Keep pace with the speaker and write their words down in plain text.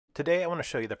Today I want to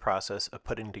show you the process of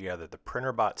putting together the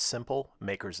Printrbot Simple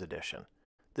Maker's Edition.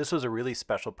 This was a really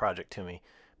special project to me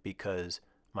because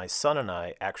my son and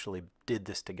I actually did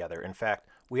this together. In fact,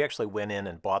 we actually went in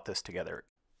and bought this together.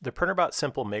 The Printrbot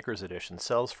Simple Maker's Edition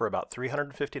sells for about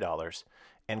 $350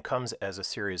 and comes as a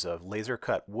series of laser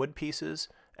cut wood pieces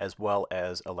as well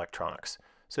as electronics.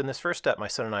 So in this first step, my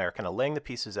son and I are kind of laying the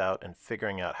pieces out and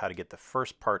figuring out how to get the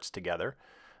first parts together.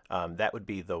 That would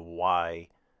be the Y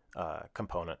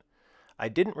component. I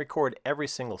didn't record every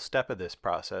single step of this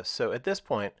process, so at this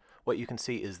point what you can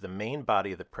see is the main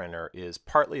body of the printer is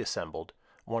partly assembled.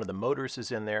 One of the motors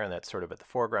is in there, and that's sort of at the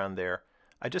foreground there.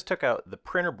 I just took out the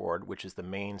printer board, which is the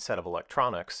main set of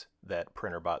electronics that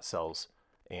Printrbot sells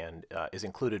and is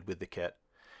included with the kit.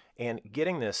 And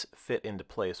getting this fit into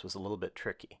place was a little bit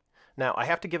tricky. Now, I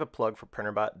have to give a plug for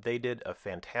Printrbot. They did a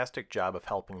fantastic job of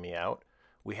helping me out.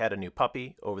 We had a new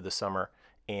puppy over the summer,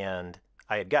 and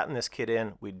I had gotten this kit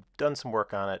in, we'd done some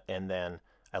work on it, and then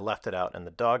I left it out, and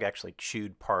the dog actually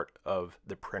chewed part of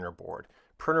the printer board.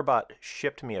 Printrbot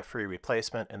shipped me a free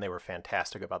replacement, and they were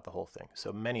fantastic about the whole thing,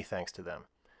 so many thanks to them.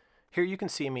 Here you can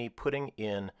see me putting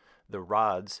in the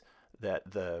rods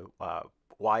that the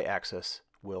Y-axis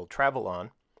will travel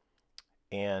on,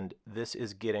 and this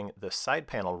is getting the side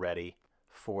panel ready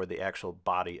for the actual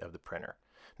body of the printer.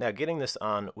 Now, getting this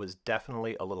on was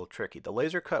definitely a little tricky. The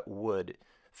laser cut wood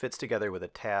fits together with a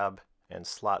tab and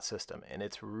slot system, and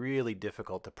it's really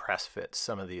difficult to press fit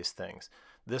some of these things.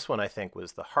 This one I think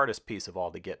was the hardest piece of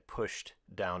all to get pushed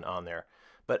down on there,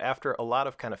 but after a lot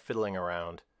of kind of fiddling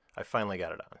around, I finally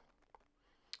got it on.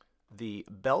 The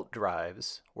belt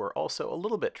drives were also a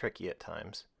little bit tricky at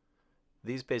times.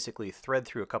 These basically thread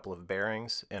through a couple of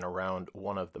bearings and around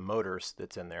one of the motors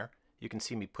that's in there. You can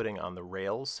see me putting on the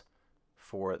rails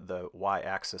for the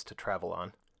Y-axis to travel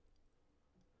on.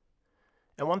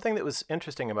 And one thing that was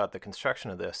interesting about the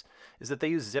construction of this is that they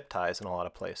use zip ties in a lot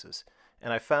of places.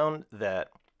 And I found that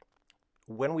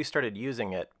when we started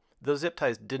using it, those zip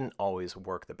ties didn't always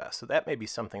work the best. So that may be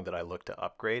something that I look to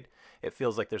upgrade. It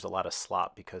feels like there's a lot of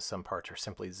slop because some parts are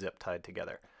simply zip tied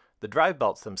together. The drive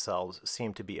belts themselves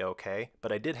seem to be okay,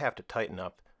 but I did have to tighten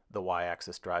up the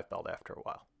Y-axis drive belt after a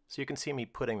while. So you can see me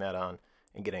putting that on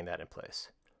and getting that in place.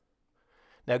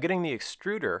 Now, getting the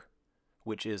extruder,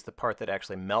 which is the part that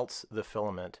actually melts the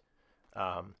filament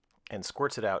and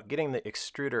squirts it out, getting the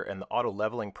extruder and the auto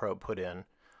leveling probe put in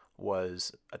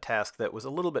was a task that was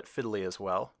a little bit fiddly as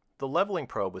well. The leveling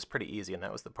probe was pretty easy, and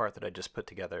that was the part that I just put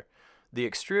together. The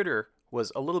extruder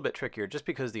was a little bit trickier just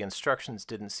because the instructions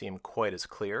didn't seem quite as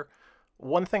clear.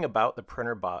 One thing about the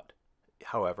Printrbot,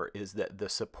 however, is that the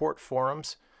support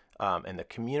forums and the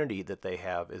community that they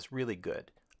have is really good.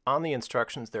 On the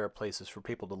instructions, there are places for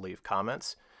people to leave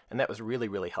comments, and that was really,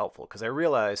 really helpful because I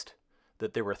realized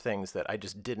that there were things that I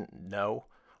just didn't know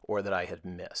or that I had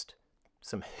missed.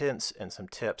 Some hints and some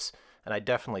tips, and I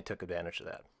definitely took advantage of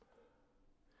that.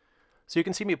 So you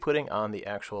can see me putting on the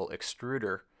actual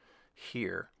extruder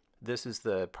here. This is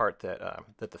the part that,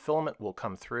 that the filament will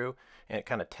come through, and it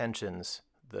kind of tensions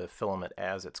the filament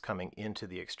as it's coming into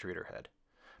the extruder head.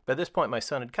 By this point, my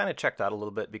son had kind of checked out a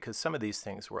little bit because some of these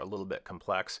things were a little bit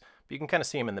complex, but you can kind of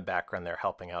see him in the background there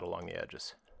helping out along the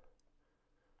edges.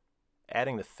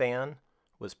 Adding the fan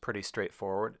was pretty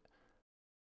straightforward.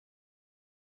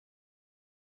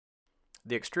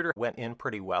 The extruder went in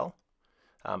pretty well.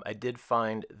 I did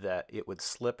find that it would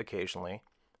slip occasionally,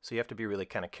 so you have to be really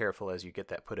kind of careful as you get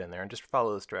that put in there and just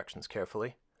follow those directions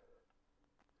carefully.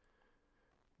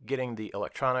 Getting the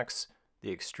electronics,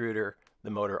 the extruder, the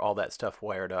motor, all that stuff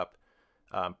wired up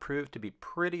proved to be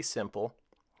pretty simple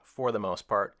for the most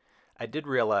part. I did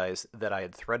realize that I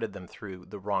had threaded them through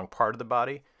the wrong part of the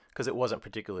body because it wasn't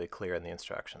particularly clear in the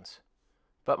instructions.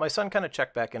 But my son kind of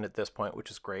checked back in at this point, which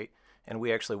is great, and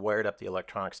we actually wired up the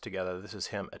electronics together. This is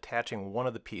him attaching one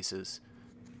of the pieces.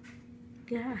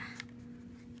 Yeah.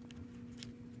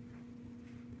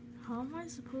 How am I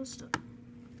supposed to?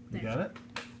 You got it?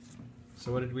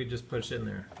 So what did we just push in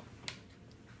there?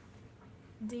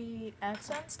 The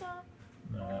accent stuff?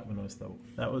 No,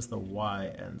 that was the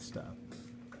Y end stuff.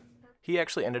 He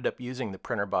actually ended up using the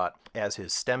Printrbot as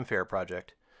his STEM fair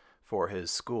project for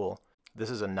his school. This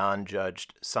is a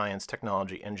non-judged science,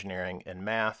 technology, engineering, and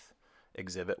math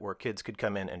exhibit where kids could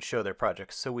come in and show their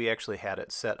projects. So we actually had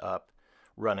it set up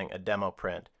running a demo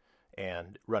print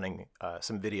and running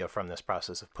some video from this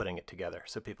process of putting it together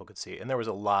so people could see. And there was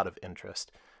a lot of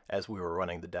interest as we were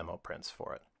running the demo prints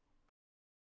for it.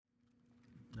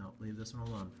 No, leave this one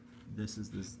alone.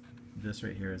 This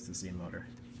right here is the Z motor.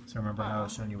 So remember how I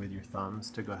was showing you with your thumbs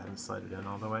to go ahead and slide it in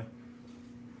all the way?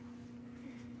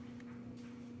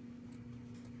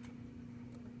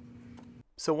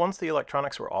 So once the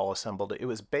electronics were all assembled, it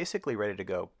was basically ready to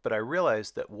go, but I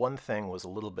realized that one thing was a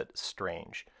little bit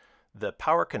strange. The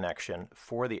power connection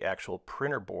for the actual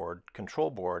printer board,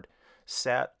 control board,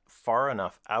 sat far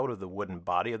enough out of the wooden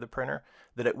body of the printer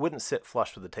that it wouldn't sit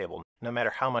flush with the table. No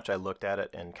matter how much I looked at it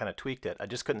and kind of tweaked it, I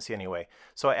just couldn't see any way.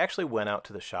 So I actually went out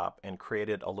to the shop and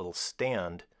created a little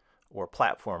stand or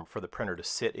platform for the printer to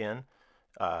sit in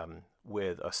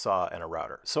with a saw and a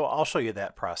router. So I'll show you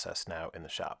that process now in the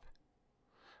shop.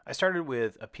 I started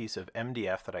with a piece of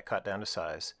MDF that I cut down to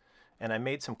size, and I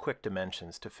made some quick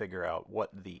dimensions to figure out what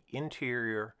the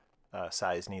interior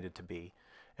size needed to be,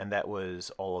 and that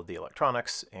was all of the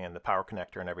electronics and the power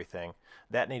connector and everything.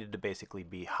 That needed to basically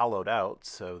be hollowed out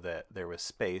so that there was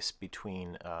space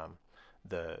between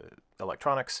the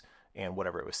electronics and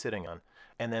whatever it was sitting on.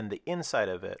 And then the inside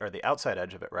of it, or the outside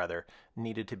edge of it rather,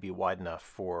 needed to be wide enough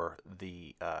for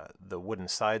the wooden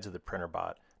sides of the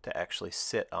Printrbot to actually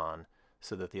sit on,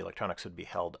 so that the electronics would be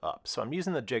held up. So I'm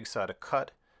using the jigsaw to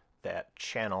cut that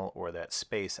channel or that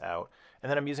space out, and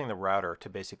then I'm using the router to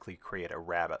basically create a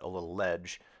rabbet, a little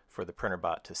ledge for the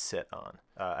Printrbot to sit on.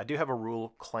 I do have a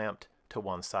rule clamped to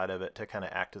one side of it to kind of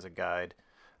act as a guide.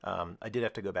 I did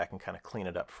have to go back and kind of clean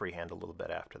it up freehand a little bit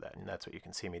after that, and that's what you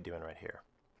can see me doing right here.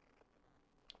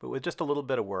 But with just a little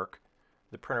bit of work,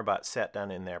 the Printrbot sat down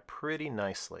in there pretty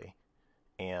nicely,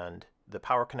 and the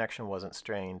power connection wasn't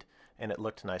strained, and it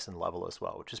looked nice and level as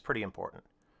well, which is pretty important.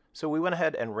 So we went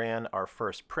ahead and ran our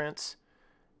first prints.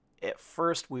 At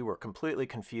first we were completely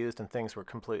confused and things were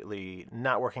completely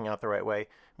not working out the right way.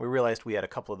 We realized we had a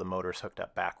couple of the motors hooked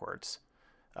up backwards,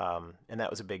 and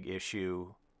that was a big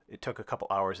issue. It took a couple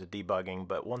hours of debugging,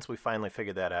 but once we finally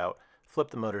figured that out, flipped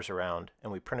the motors around,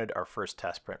 and we printed our first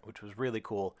test print, which was really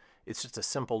cool. It's just a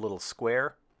simple little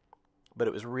square, but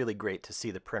it was really great to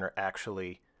see the printer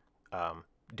actually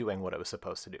doing what it was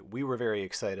supposed to do. We were very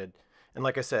excited, and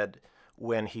like I said,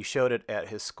 when he showed it at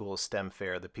his school's STEM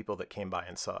fair, the people that came by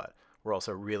and saw it were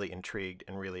also really intrigued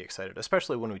and really excited,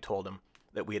 especially when we told them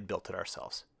that we had built it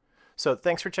ourselves. So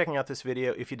thanks for checking out this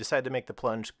video. If you decide to make the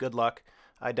plunge, good luck.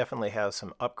 I definitely have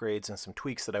some upgrades and some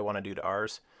tweaks that I want to do to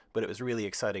ours, but it was really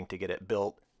exciting to get it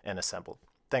built and assembled.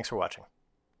 Thanks for watching.